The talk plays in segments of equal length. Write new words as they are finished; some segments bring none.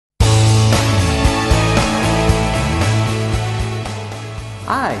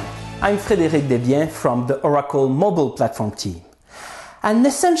I'm Frédéric Desbiens from the Oracle Mobile Platform team. An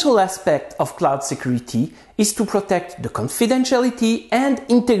essential aspect of cloud security is to protect the confidentiality and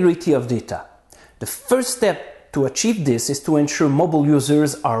integrity of data. The first step to achieve this is to ensure mobile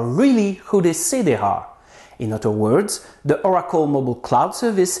users are really who they say they are. In other words, the Oracle Mobile Cloud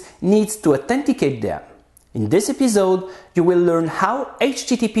Service needs to authenticate them. In this episode, you will learn how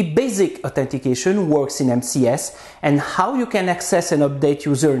HTTP basic authentication works in MCS and how you can access and update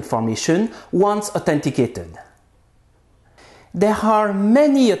user information once authenticated. There are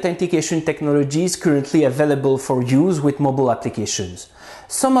many authentication technologies currently available for use with mobile applications.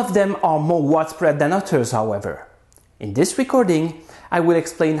 Some of them are more widespread than others, however. In this recording, I will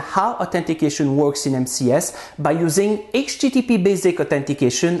explain how authentication works in MCS by using HTTP basic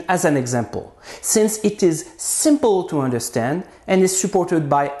authentication as an example, since it is simple to understand and is supported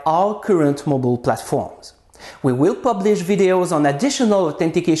by all current mobile platforms. We will publish videos on additional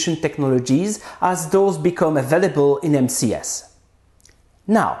authentication technologies as those become available in MCS.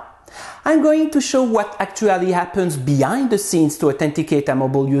 Now, I'm going to show what actually happens behind the scenes to authenticate a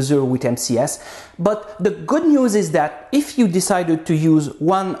mobile user with MCS, but the good news is that if you decided to use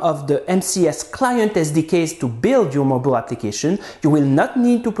one of the MCS client SDKs to build your mobile application, you will not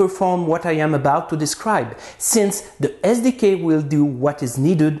need to perform what I am about to describe, since the SDK will do what is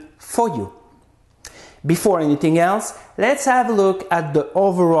needed for you. Before anything else, let's have a look at the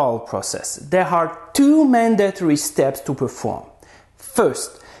overall process. There are two mandatory steps to perform.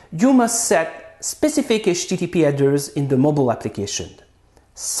 First, you must set specific HTTP headers in the mobile application.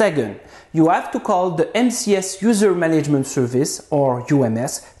 Second, you have to call the MCS User Management Service, or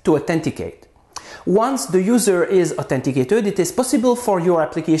UMS, to authenticate. Once the user is authenticated, it is possible for your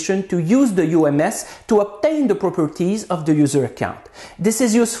application to use the UMS to obtain the properties of the user account. This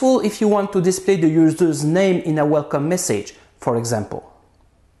is useful if you want to display the user's name in a welcome message, for example.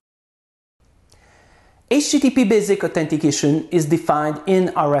 HTTP basic authentication is defined in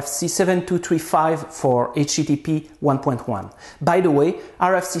RFC 7235 for HTTP 1.1. By the way,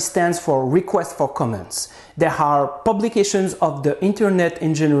 RFC stands for Request for Comments. There are publications of the Internet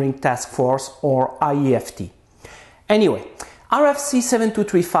Engineering Task Force, or IEFT. Anyway, RFC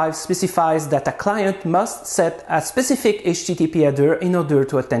 7235 specifies that a client must set a specific HTTP header in order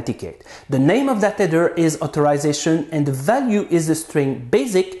to authenticate. The name of that header is authorization and the value is the string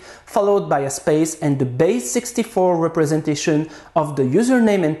basic followed by a space and the base 64 representation of the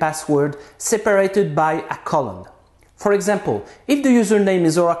username and password separated by a colon. For example, if the username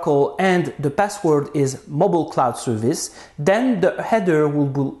is Oracle and the password is Mobile Cloud Service, then the header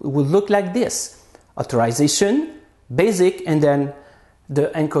will look like this: authorization, basic, and then the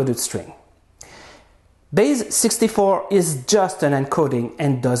encoded string. Base 64 is just an encoding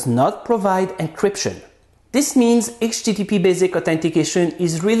and does not provide encryption. This means HTTP basic authentication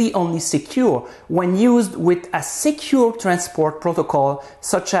is really only secure when used with a secure transport protocol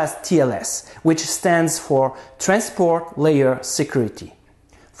such as TLS, which stands for Transport Layer Security.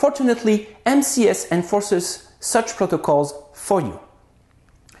 Fortunately, MCS enforces such protocols for you.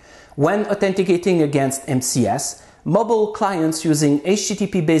 When authenticating against MCS, mobile clients using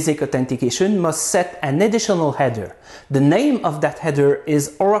HTTP basic authentication must set an additional header. The name of that header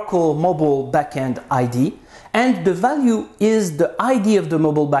is Oracle Mobile Backend ID, and the value is the ID of the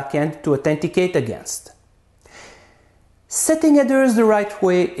mobile backend to authenticate against. Setting headers the right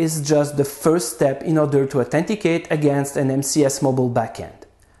way is just the first step in order to authenticate against an MCS mobile backend.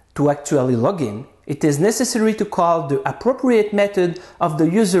 To actually log in, it is necessary to call the appropriate method of the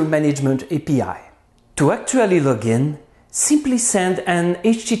User Management API. To actually log in, simply send an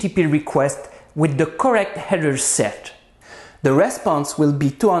HTTP request with the correct header set. The response will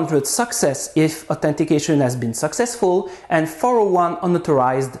be 200 success if authentication has been successful and 401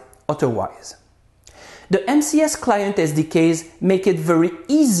 unauthorized otherwise. The MCS client SDKs make it very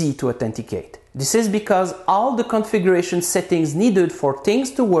easy to authenticate. This is because all the configuration settings needed for things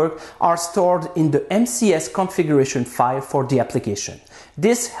to work are stored in the MCS configuration file for the application.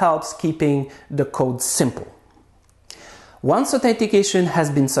 This helps keeping the code simple. Once authentication has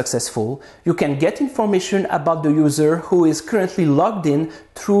been successful, you can get information about the user who is currently logged in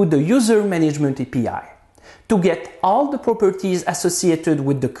through the User Management API. To get all the properties associated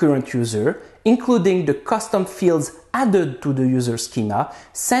with the current user, including the custom fields added to the user schema,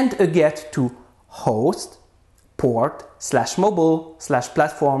 send a GET to host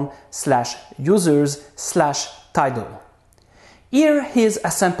port/mobile/platform/users/title. Here is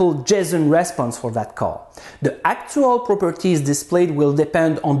a sample JSON response for that call. The actual properties displayed will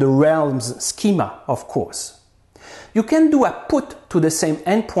depend on the realms schema, of course. You can do a put to the same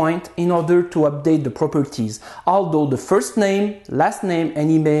endpoint in order to update the properties, although the first name, last name,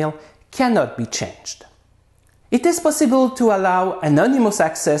 and email cannot be changed. It is possible to allow anonymous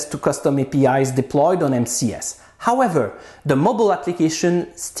access to custom APIs deployed on MCS. However, the mobile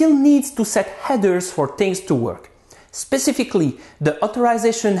application still needs to set headers for things to work. Specifically, the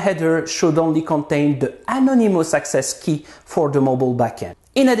authorization header should only contain the anonymous access key for the mobile backend.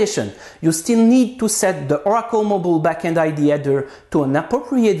 In addition, you still need to set the Oracle Mobile Backend ID header to an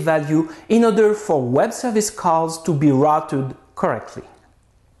appropriate value in order for web service calls to be routed correctly.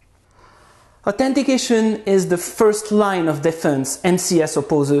 Authentication is the first line of defense MCS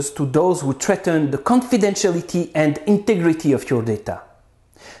opposes to those who threaten the confidentiality and integrity of your data.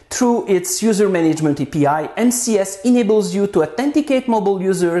 Through its user management API, MCS enables you to authenticate mobile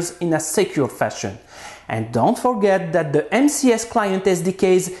users in a secure fashion. And don't forget that the MCS client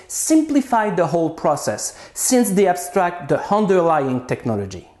SDKs simplify the whole process since they abstract the underlying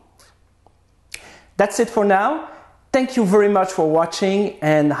technology. That's it for now. Thank you very much for watching,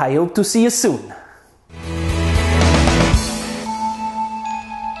 and I hope to see you soon.